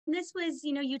this was,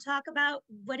 you talk about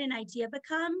what an idea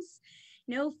becomes.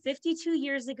 52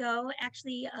 years ago,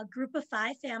 actually a group of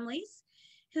 5 families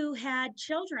who had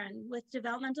children with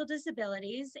developmental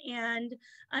disabilities, and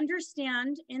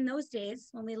understand in those days,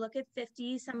 when we look at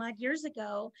 50 some odd years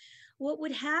ago, what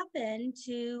would happen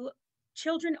to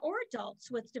children or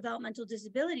adults with developmental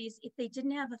disabilities if they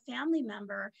didn't have a family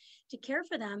member to care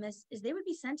for them is they would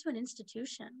be sent to an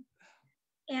institution.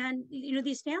 And,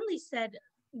 these families said,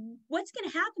 what's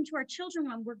going to happen to our children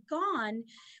when we're gone?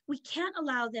 We can't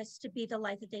allow this to be the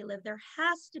life that they live. There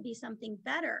has to be something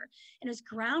better. And it was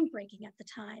groundbreaking at the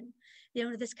time.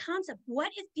 This concept,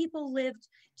 what if people lived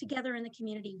together in the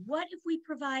community? What if we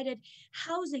provided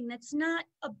housing that's not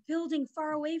a building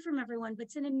far away from everyone, but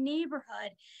it's in a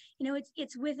neighborhood?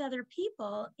 It's with other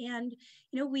people. And,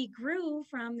 we grew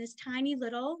from this tiny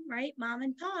little, mom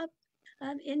and pop,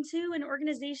 into an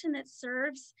organization that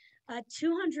serves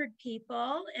 200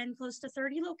 people and close to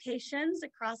 30 locations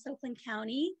across Oakland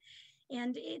County.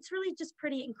 And it's really just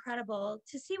pretty incredible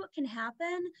to see what can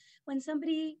happen when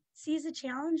somebody sees a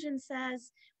challenge and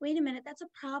says, wait a minute, that's a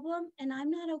problem, and I'm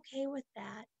not okay with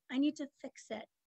that. I need to fix it.